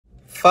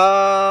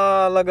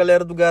Fala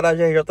galera do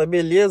GARAGEMRJ,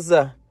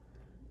 beleza?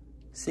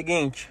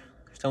 Seguinte,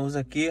 estamos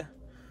aqui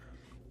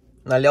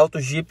na Auto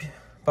Jeep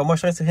para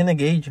mostrar esse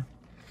Renegade.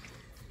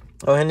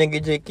 É um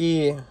Renegade aí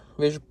que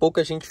vejo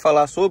pouca gente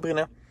falar sobre,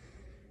 né?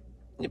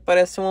 E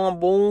parece um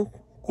bom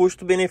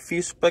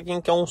custo-benefício para quem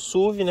quer um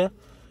SUV, né?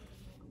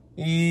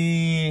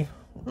 E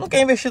não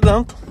quer investir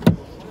tanto.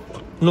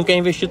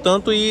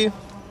 E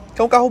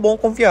quer um carro bom,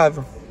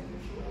 confiável.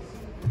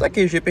 Tá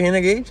aqui o Jeep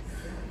Renegade,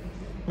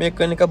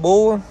 mecânica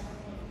boa,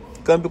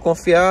 câmbio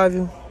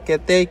confiável, que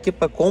até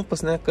equipa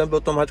Compass, né? Câmbio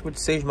automático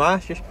de 6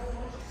 marchas.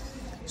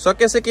 Só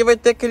que esse aqui vai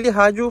ter aquele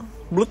rádio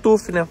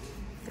Bluetooth, né?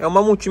 É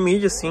uma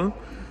multimídia sim,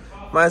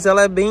 mas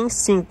ela é bem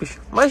simples.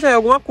 Mas já é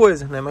alguma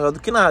coisa, né? Melhor do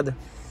que nada.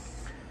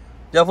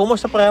 Já vou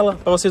mostrar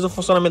para vocês o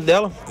funcionamento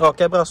dela. Ó,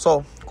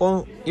 quebra-sol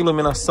com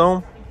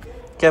iluminação,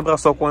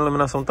 quebra-sol com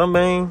iluminação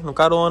também, no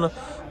carona.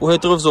 O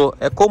retrovisor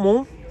é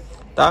comum,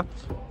 tá?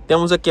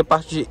 Temos aqui a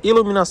parte de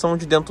iluminação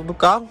de dentro do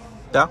carro,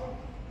 tá?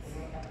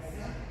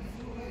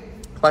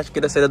 Parte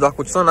aqui da saída do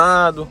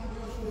ar-condicionado.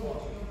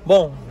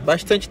 Bom,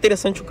 bastante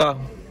interessante o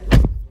carro.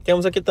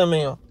 Temos aqui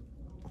também, ó,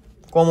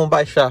 como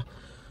baixar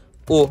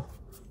o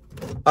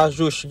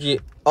ajuste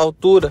de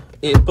altura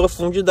e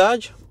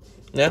profundidade,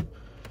 né?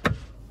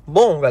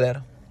 Bom,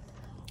 galera,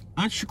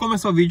 antes de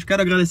começar o vídeo,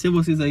 quero agradecer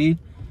vocês aí,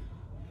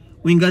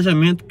 o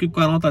engajamento que o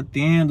canal tá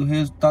tendo, o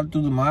resultado e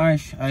tudo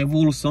mais, a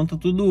evolução tá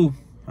tudo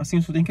assim.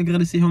 Eu só tenho que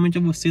agradecer realmente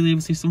a vocês aí,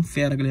 vocês são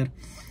fera, galera.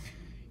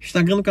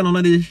 Instagram do canal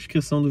na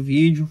descrição do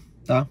vídeo,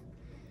 tá?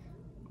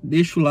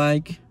 Deixa o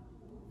like,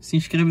 se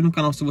inscreve no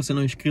canal se você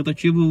não é inscrito,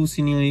 ativa o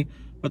sininho aí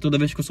para toda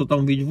vez que eu soltar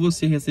um vídeo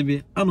você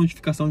receber a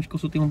notificação de que eu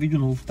soltei um vídeo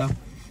novo, tá?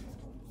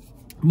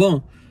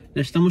 Bom,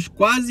 já estamos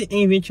quase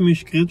em 20 mil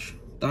inscritos,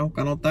 tá? O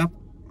canal tá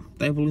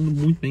evoluindo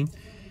muito bem.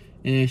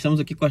 Estamos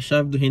aqui com a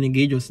chave do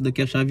Renegade, essa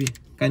daqui é a chave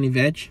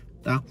canivete,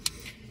 tá?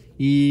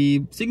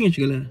 E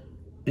seguinte, galera,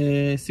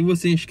 se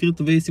você é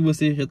inscrito, vê se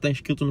você já está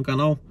inscrito no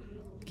canal,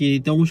 que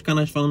tem alguns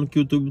canais falando que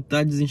o YouTube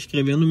tá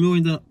desinscrevendo. O meu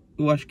ainda,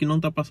 eu acho que não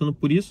tá passando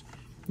por isso.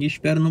 E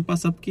espero não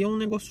passar, porque é um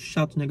negócio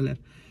chato, né, galera?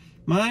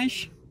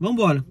 Mas,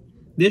 vambora.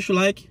 Deixa o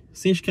like,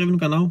 se inscreve no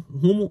canal.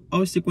 Rumo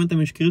aos 50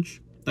 mil inscritos,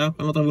 tá? O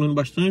canal tá evoluindo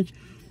bastante.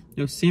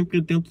 Eu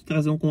sempre tento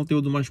trazer um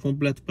conteúdo mais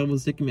completo para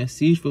você que me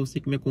assiste, para você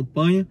que me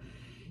acompanha.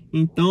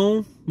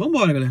 Então,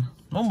 vambora, galera.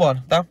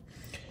 Vambora, tá?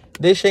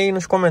 Deixa aí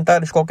nos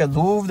comentários qualquer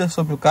dúvida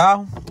sobre o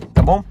carro,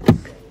 tá bom?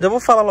 Já vou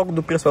falar logo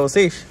do preço para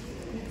vocês.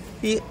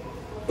 E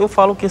eu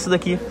falo que esse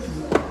daqui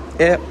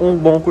é um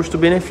bom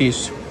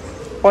custo-benefício.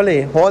 Olha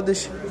aí,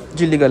 rodas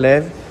de liga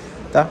leve,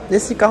 tá?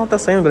 Esse carro tá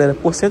saindo, galera,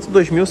 por R$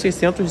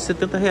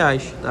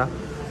 102.670, tá?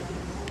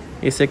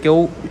 Esse aqui é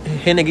o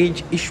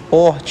Renegade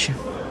Sport.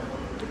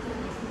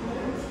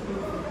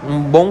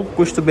 Um bom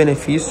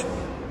custo-benefício,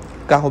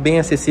 carro bem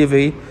acessível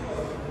aí.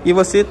 E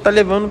você tá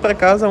levando para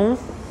casa um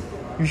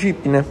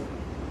Jeep, né?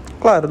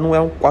 Claro, não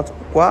é um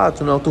 4x4,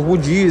 não é um turbo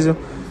diesel.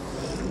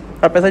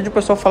 Apesar de o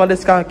pessoal falar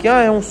desse carro aqui,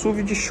 é um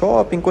SUV de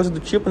shopping, coisa do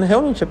tipo, né?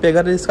 Realmente a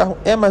pegada desse carro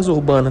é mais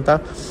urbana,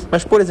 tá?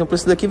 Mas, por exemplo,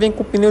 esse daqui vem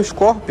com pneu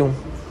Scorpion,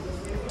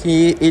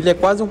 que ele é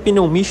quase um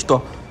pneu misto,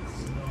 ó.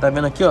 Tá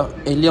vendo aqui, ó?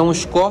 Ele é um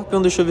Scorpion,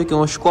 deixa eu ver aqui,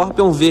 um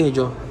Scorpion verde,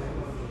 ó.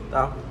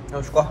 Tá? É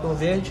um Scorpion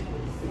verde.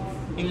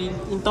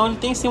 Então ele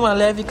tem sim uma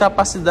leve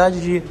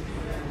capacidade de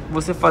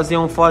você fazer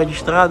um fora de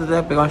estrada,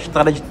 né? Pegar uma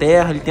estrada de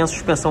terra, ele tem a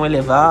suspensão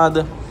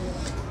elevada.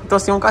 Então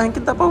assim, é um carro que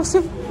dá pra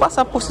você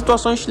passar por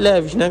situações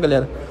leves, né,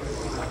 galera?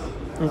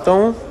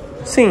 Então,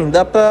 sim,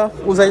 dá pra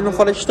usar ele no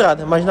fora de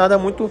estrada, mas nada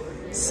muito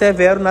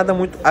severo, nada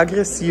muito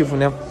agressivo,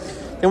 né?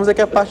 Temos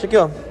aqui a parte aqui,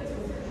 ó,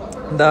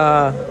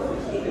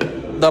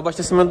 do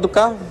abastecimento do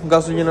carro,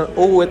 gasolina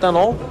ou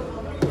etanol.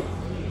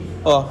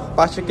 Ó,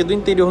 parte aqui do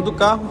interior do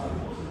carro,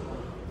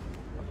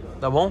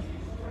 tá bom?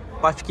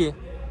 Parte aqui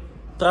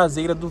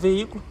traseira do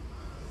veículo,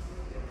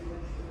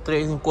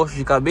 3 encostos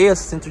de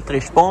cabeça,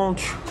 103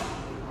 pontos.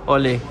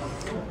 Olha aí,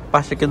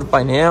 parte aqui do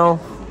painel.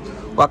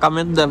 O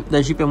acabamento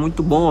da Jeep é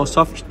muito bom, ó,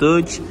 soft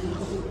touch.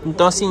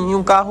 Então assim,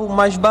 um carro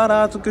mais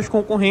barato que os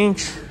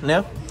concorrentes,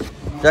 né?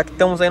 Já que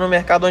estamos aí no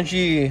mercado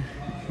onde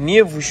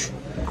Nivus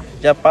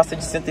já passa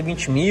de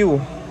 120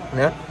 mil,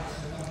 né?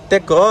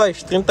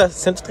 T-Cross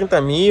 130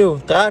 mil,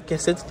 Tracker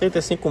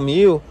 135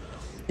 mil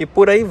e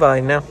por aí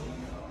vai, né?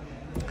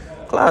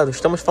 Claro,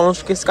 estamos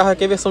falando que esse carro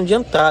aqui é a versão de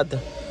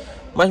entrada.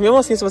 Mas mesmo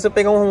assim, se você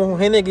pegar um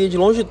Renegade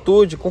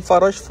Longitude com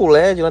faróis Full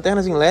LED,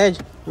 lanternas em LED,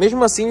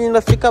 mesmo assim ele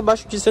ainda fica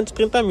abaixo de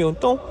 130 mil.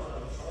 Então,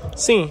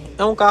 sim,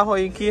 é um carro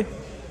aí que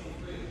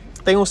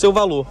tem o seu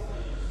valor,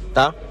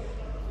 tá?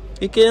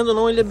 E querendo ou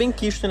não, ele é bem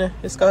quisto, né?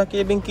 Esse carro aqui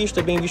é bem quisto,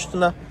 é bem visto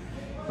na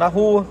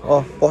rua.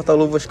 Ó,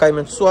 porta-luvas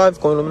caimento suave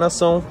com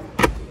iluminação.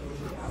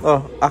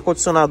 Ó,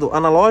 ar-condicionado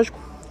analógico,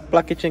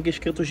 plaquetinha aqui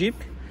escrito Jeep,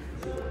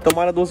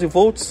 tomada 12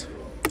 volts,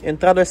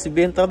 entrada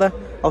USB, entrada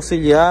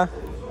auxiliar,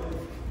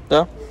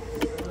 tá?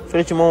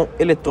 Freio de mão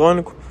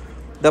eletrônico,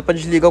 dá para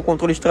desligar o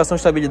controle de tração e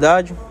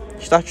estabilidade,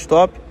 start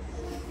stop.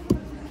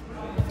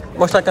 Vou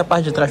mostrar aqui a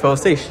parte de trás para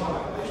vocês.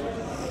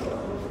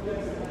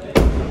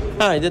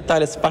 E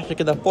detalhe, essa parte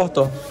aqui da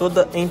porta, ó,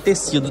 toda em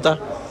tecido, tá?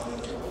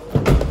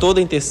 toda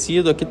em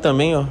tecido, aqui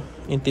também, ó,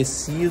 em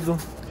tecido.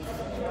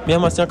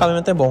 Mesmo assim o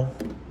acabamento é bom.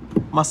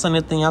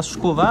 Maçaneta em aço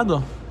escovado,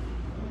 ó.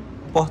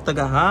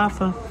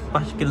 Porta-garrafa,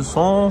 parte aqui do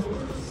som.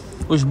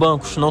 Os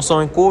bancos não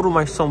são em couro,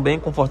 mas são bem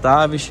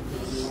confortáveis.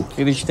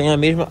 Eles têm a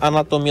mesma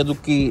anatomia do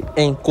que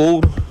é em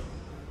couro.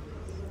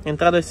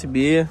 Entrada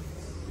USB.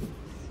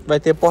 Vai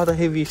ter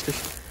porta-revistas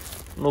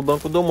no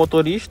banco do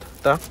motorista,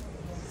 tá?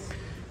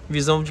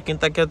 Visão de quem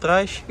tá aqui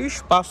atrás. E o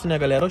espaço, né,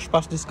 galera? O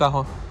espaço desse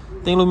carro,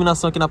 ó. Tem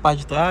iluminação aqui na parte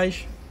de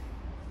trás.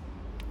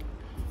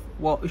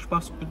 O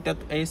espaço pro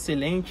teto é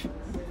excelente.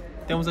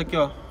 Temos aqui,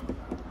 ó,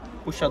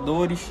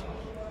 puxadores,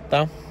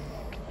 tá?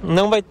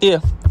 Não vai ter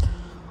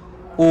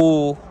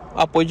o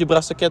apoio de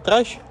braço aqui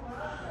atrás.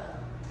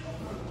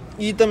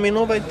 E também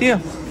não vai ter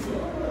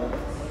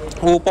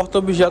o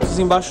porta-objetos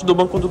embaixo do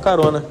banco do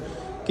carona,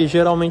 que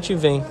geralmente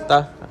vem,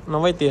 tá?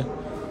 Não vai ter.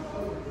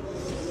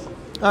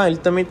 Ah, ele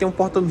também tem um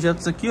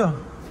porta-objetos aqui, ó,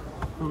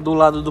 do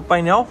lado do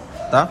painel,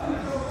 tá?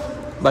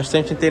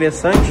 Bastante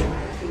interessante.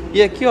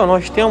 E aqui, ó,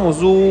 nós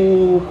temos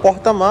o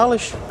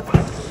porta-malas.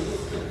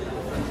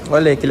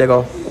 Olha aí que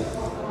legal.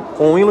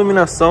 Com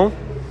iluminação.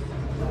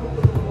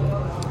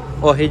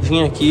 Ó,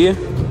 redinha aqui.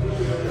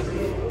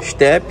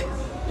 Step.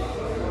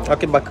 Olha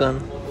que bacana.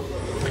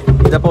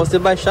 E dá pra você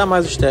baixar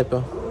mais o step,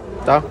 ó,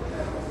 tá?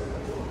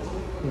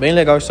 Bem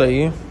legal isso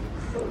aí.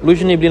 Luz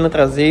de neblina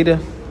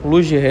traseira.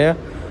 Luz de ré.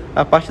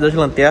 A parte das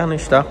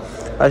lanternas, tá?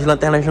 As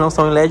lanternas não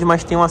são em LED,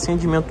 mas tem um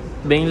acendimento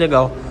bem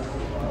legal.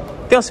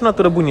 Tem uma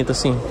assinatura bonita,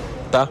 sim,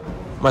 tá?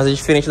 Mas é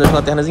diferente das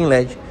lanternas em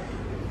LED.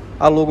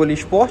 A logo ali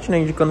Sport, né?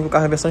 Indicando que o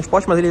carro é versão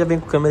Sport, mas ele já vem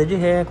com câmera de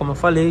ré, como eu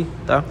falei,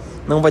 tá?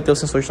 Não vai ter o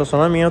sensor de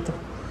estacionamento,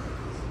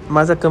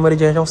 mas a câmera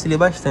de ré já auxilia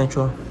bastante,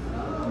 ó.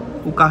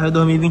 O carro é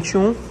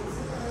 2021.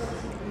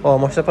 Ó,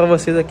 mostrar pra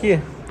vocês aqui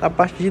a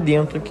parte de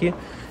dentro aqui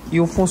e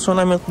o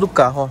funcionamento do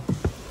carro,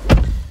 ó.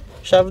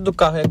 Chave do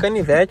carro é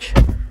canivete.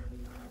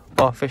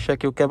 Ó, fechar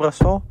aqui o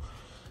quebra-sol.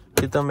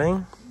 Aqui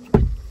também.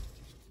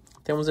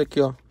 Temos aqui,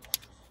 ó.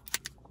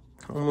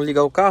 Vamos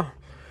ligar o carro.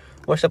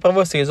 Vou mostrar pra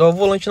vocês. Ó, o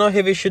volante não é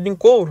revestido em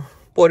couro,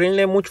 porém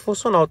ele é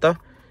multifuncional, tá?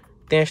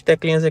 Tem as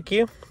teclinhas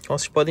aqui, como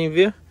vocês podem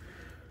ver.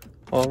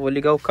 Ó, vou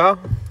ligar o carro.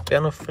 Pé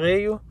no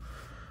freio.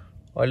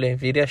 Olha aí,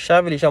 virei a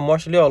chave, ele já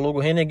mostra ali, ó, logo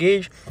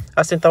Renegade.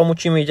 A central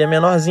multimídia é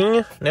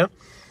menorzinha, né?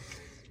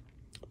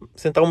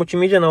 Central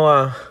multimídia não,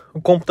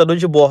 o computador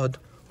de bordo.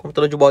 O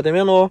computador de bordo é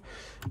menor.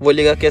 Vou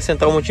ligar aqui a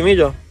central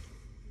multimídia, ó.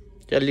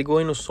 Já ligou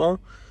aí no som.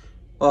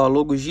 Ó,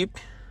 logo Jeep.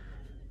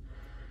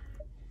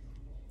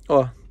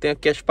 Ó, tem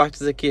aqui as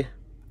partes aqui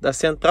da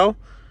central,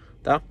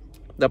 tá?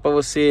 Dá pra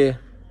você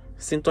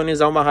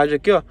sintonizar uma rádio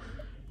aqui, ó.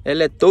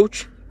 Ela é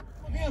touch.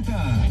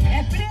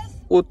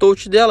 O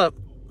touch dela,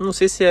 não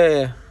sei se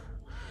é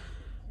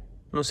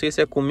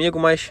comigo,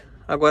 mas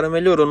agora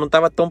melhorou. Não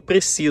tava tão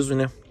preciso,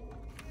 né?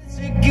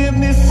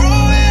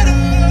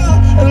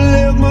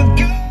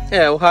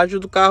 É, o rádio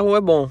do carro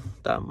é bom,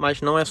 tá?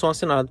 Mas não é som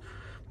assinado,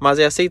 mas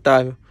é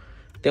aceitável.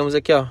 Temos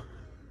aqui, ó,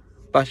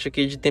 parte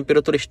aqui de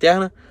temperatura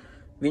externa,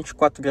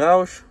 24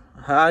 graus,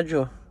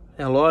 rádio,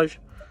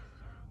 relógio.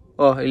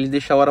 Ó, ele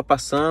deixa a hora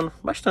passando,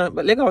 bastante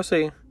legal isso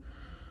aí.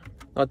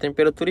 Ó,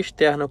 temperatura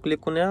externa, eu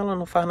clico nela,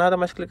 não faz nada,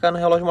 mas clicar no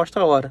relógio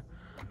mostra a hora.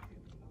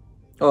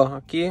 Ó,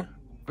 aqui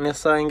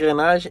nessa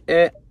engrenagem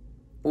é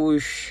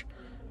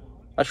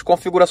as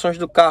configurações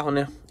do carro,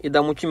 né? E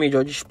da multimídia,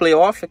 ó, display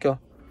off aqui, ó.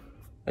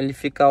 Ele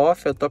fica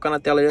off, ó, toca na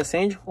tela e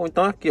acende. Ou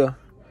então aqui, ó,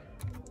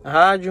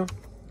 rádio,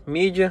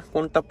 mídia,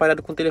 quando tá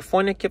parado com o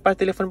telefone. Aqui é para o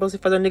telefone para você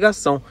fazer a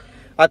ligação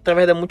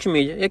através da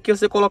multimídia. E aqui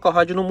você coloca o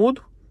rádio no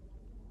mudo,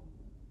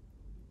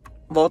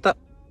 volta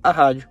a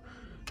rádio.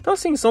 Então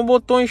assim, são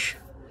botões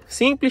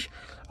simples.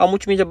 A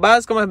multimídia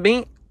básica, mas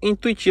bem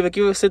intuitiva.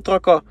 Aqui você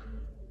troca, ó,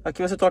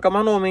 aqui você troca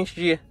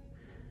manualmente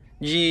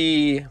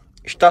de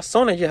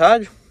estação, né, de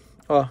rádio.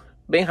 Ó,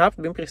 bem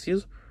rápido, bem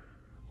preciso.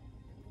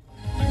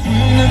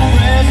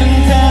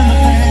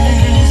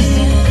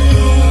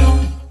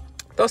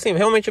 Então assim,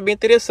 realmente é bem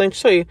interessante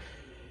isso aí.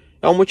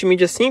 É uma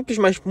multimídia simples,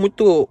 mas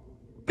muito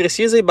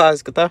precisa e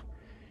básica, tá?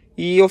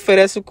 E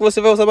oferece o que você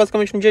vai usar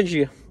basicamente no dia a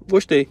dia.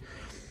 Gostei.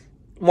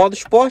 Modo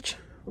esporte,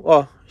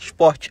 ó,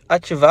 esporte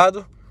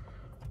ativado,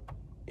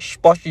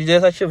 esporte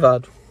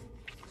desativado.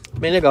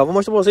 Bem legal. Vou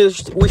mostrar pra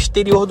vocês o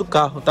exterior do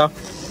carro, tá?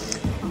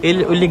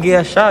 Eu liguei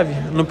a chave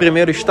no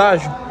primeiro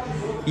estágio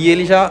e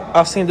ele já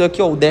acendeu aqui,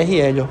 ó, o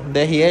DRL, ó.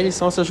 DRL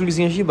são essas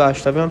luzinhas de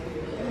baixo, tá vendo?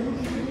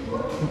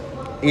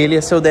 Ele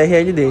é seu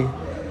DRL dele.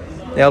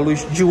 É a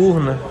luz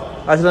diurna.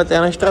 As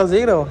lanternas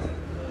traseiras, ó.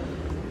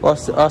 Ó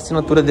a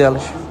assinatura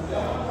delas.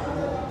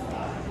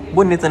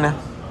 Bonita, né?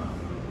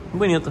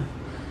 Bonita.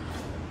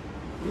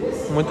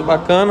 Muito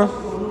bacana.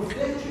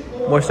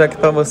 Vou mostrar aqui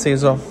pra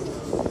vocês, ó.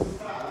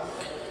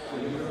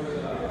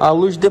 A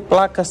luz de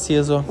placa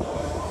acesa, ó.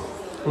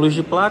 Luz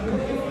de placa,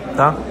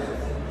 tá?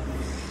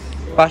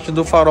 Parte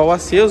do farol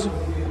aceso.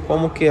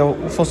 Como que é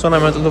o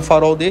funcionamento do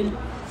farol dele.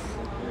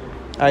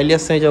 Aí ele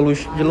acende a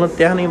luz de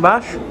lanterna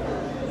embaixo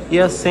e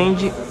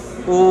acende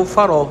o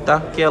farol, tá?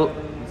 Que é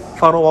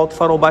farol alto,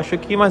 farol baixo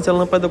aqui, mas é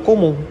lâmpada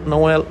comum.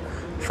 Não é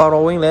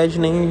farol em LED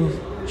nem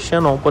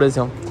xenon, por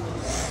exemplo,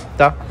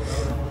 tá?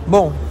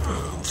 Bom,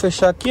 vou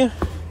fechar aqui.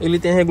 Ele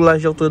tem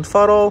regulagem de altura do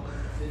farol,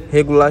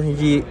 regulagem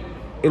de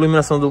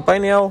iluminação do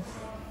painel,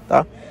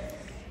 tá?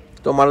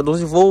 Tomada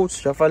 12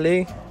 volts, já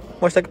falei.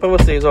 Vou mostrar aqui pra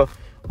vocês, ó.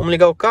 Vamos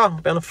ligar o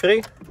carro, pé no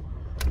freio.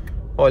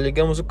 Ó,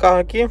 ligamos o carro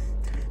aqui.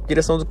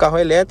 Direção do carro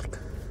é elétrica,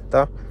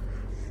 tá?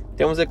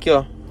 Temos aqui,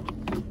 ó,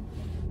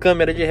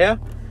 câmera de ré.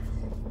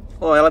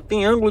 Ó, ela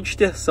tem ângulo de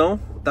extensão,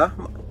 tá?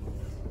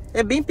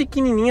 É bem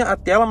pequenininha a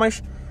tela,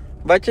 mas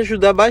vai te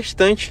ajudar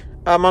bastante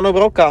a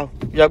manobrar o carro.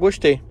 Já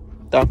gostei,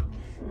 tá?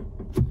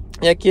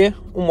 E aqui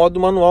o modo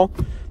manual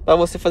para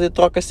você fazer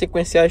trocas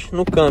sequenciais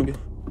no câmbio,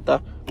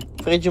 tá?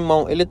 Freio de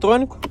mão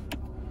eletrônico,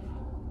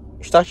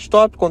 start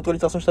stop, controle de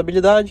tração e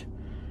estabilidade.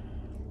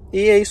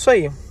 E é isso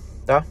aí,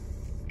 tá?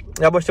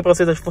 Já mostrei para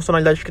vocês as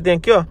funcionalidades que tem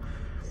aqui, ó,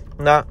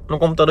 no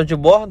computador de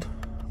bordo.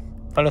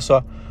 Olha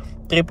só,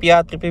 trip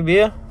A, trip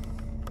B,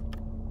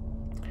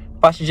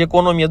 parte de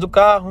economia do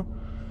carro,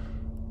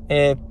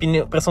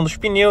 pressão dos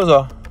pneus,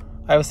 ó.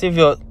 Aí você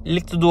vê, ó,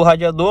 líquido do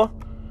radiador,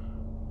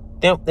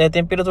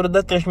 temperatura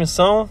da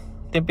transmissão,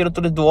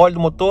 temperatura do óleo do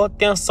motor,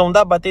 tensão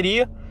da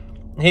bateria,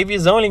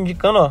 revisão, ele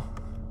indicando, ó,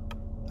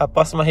 a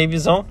próxima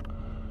revisão.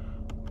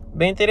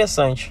 Bem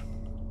interessante.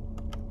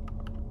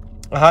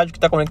 A rádio que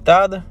está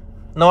conectada,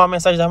 não há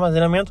mensagem de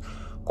armazenamento.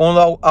 Quando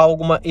há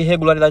alguma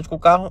irregularidade com o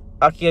carro,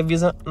 aqui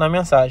avisa na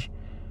mensagem.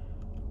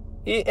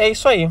 E é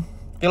isso aí,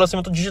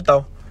 relacionamento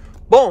digital.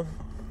 Bom,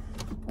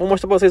 vou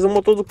mostrar para vocês o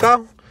motor do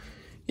carro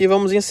e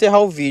vamos encerrar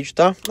o vídeo,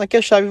 tá? Aqui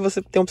a chave,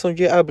 você tem a opção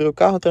de abrir o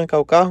carro, trancar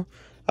o carro,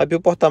 abrir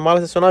o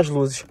porta-malas e acionar as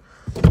luzes.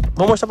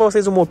 Vou mostrar para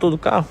vocês o motor do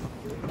carro.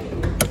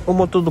 O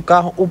motor do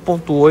carro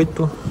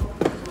 1.8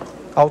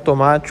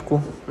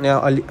 automático, né,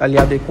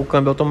 aliado aí com o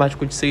câmbio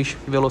automático de 6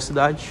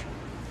 velocidades.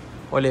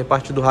 Olha aí,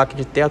 parte do rack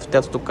de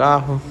teto do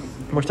carro.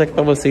 Vou mostrar aqui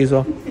para vocês,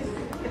 ó.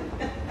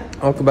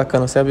 Olha que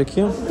bacana, você abre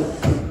aqui, ó.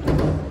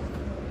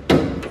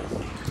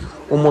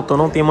 O motor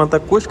não tem manta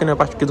acústica, né? A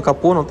parte aqui do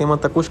capô não tem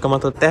manta acústica,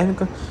 manta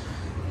térmica.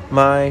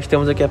 Mas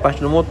temos aqui a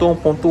parte do motor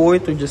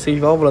 1.8 de 6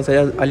 válvulas,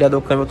 aliado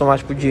ao câmbio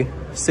automático de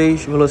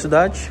 6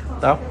 velocidades,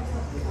 tá?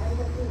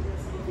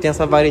 Tem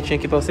essa varetinha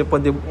aqui para você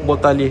poder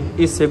botar ali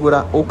e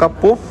segurar o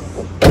capô.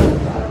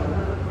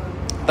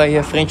 Tá aí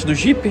a frente do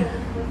Jeep.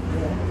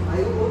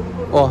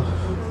 Ó,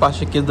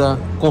 parte aqui da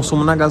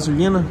consumo na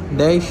gasolina,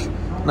 10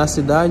 na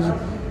cidade,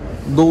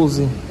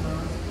 12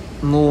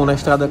 na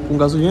estrada com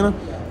gasolina,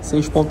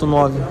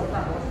 6.9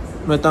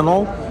 no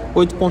etanol,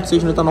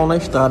 8.6 no etanol na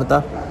estrada,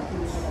 tá?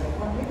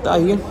 Tá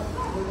aí,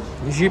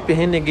 Jeep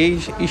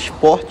Renegade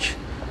Sport,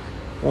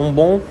 um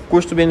bom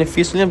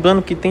custo-benefício.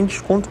 Lembrando que tem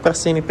desconto para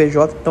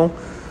CNPJ, então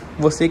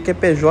você que é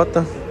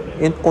PJ,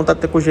 entre em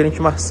contato com o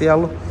gerente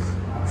Marcelo,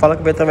 fala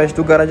que vai através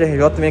do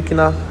GARAGEMRJ, vem aqui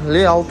na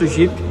Leal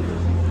Jeep,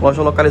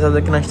 loja localizada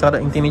aqui na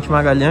estrada Intendente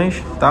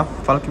Magalhães, tá?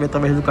 Fala que vem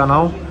através do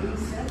canal,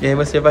 e aí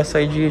você vai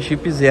sair de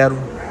Jeep zero,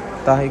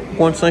 tá? E com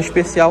condição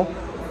especial,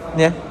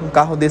 né? Um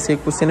carro desse aí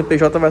pro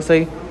CNPJ vai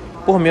sair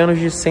por menos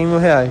de 100 mil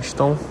reais,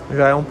 então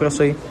já é um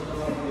preço aí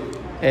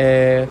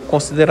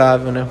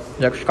considerável, né?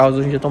 Já que os carros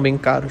hoje em dia estão bem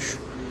caros.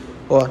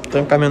 Ó,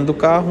 trancamento do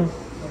carro,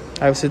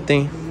 aí você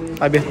tem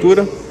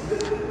abertura,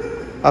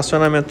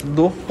 acionamento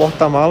do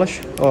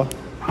porta-malas, ó,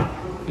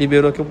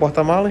 liberou aqui o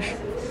porta-malas,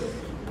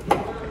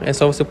 é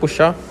só você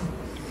puxar.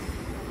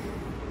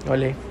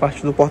 Olha aí,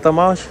 parte do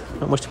porta-malas,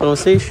 vou mostrar pra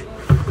vocês.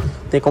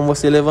 Tem como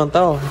você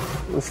levantar, ó,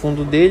 o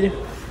fundo dele,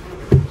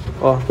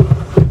 ó,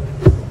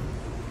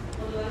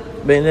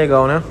 bem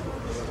legal, né?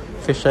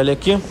 Fechar ele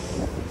aqui.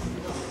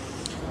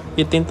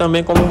 E tem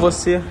também como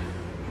você,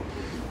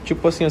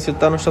 tipo assim, você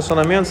tá no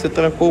estacionamento, você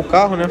trancou o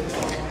carro, né?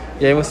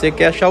 E aí você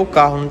quer achar o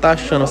carro, não tá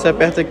achando, você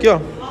aperta aqui, ó,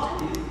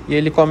 e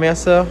ele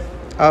começa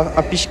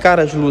a piscar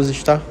as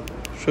luzes, tá?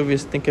 Deixa eu ver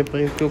se tem que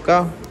abrir aqui o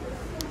carro.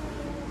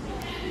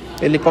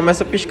 Ele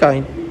começa a piscar,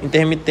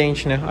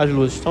 intermitente, né, as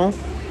luzes. Então,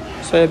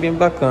 isso aí é bem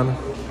bacana.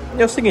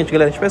 E é o seguinte,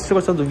 galera, espero que vocês tenham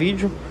gostado do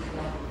vídeo.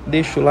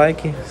 Deixa o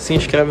like, se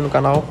inscreve no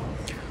canal.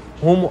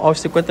 Rumo aos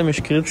 50 mil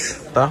inscritos,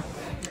 tá?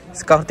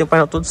 Esse carro tem o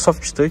painel todo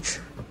soft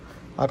touch,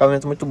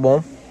 acabamento muito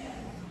bom.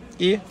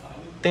 E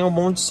tem o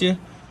bom de ser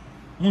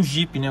um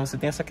Jeep, né? Você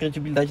tem essa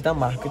credibilidade da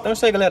marca. Então é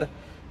isso aí, galera.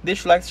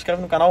 Deixa o like, se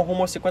inscreve no canal,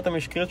 rumo aos 50 mil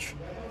inscritos.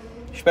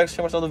 Espero que vocês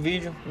tenham gostado do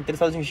vídeo.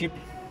 Interessados em Jeep,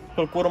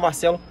 procura o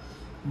Marcelo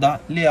da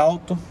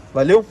Lealto.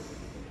 Valeu?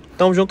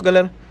 Tamo junto,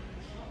 galera.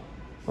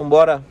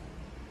 Vambora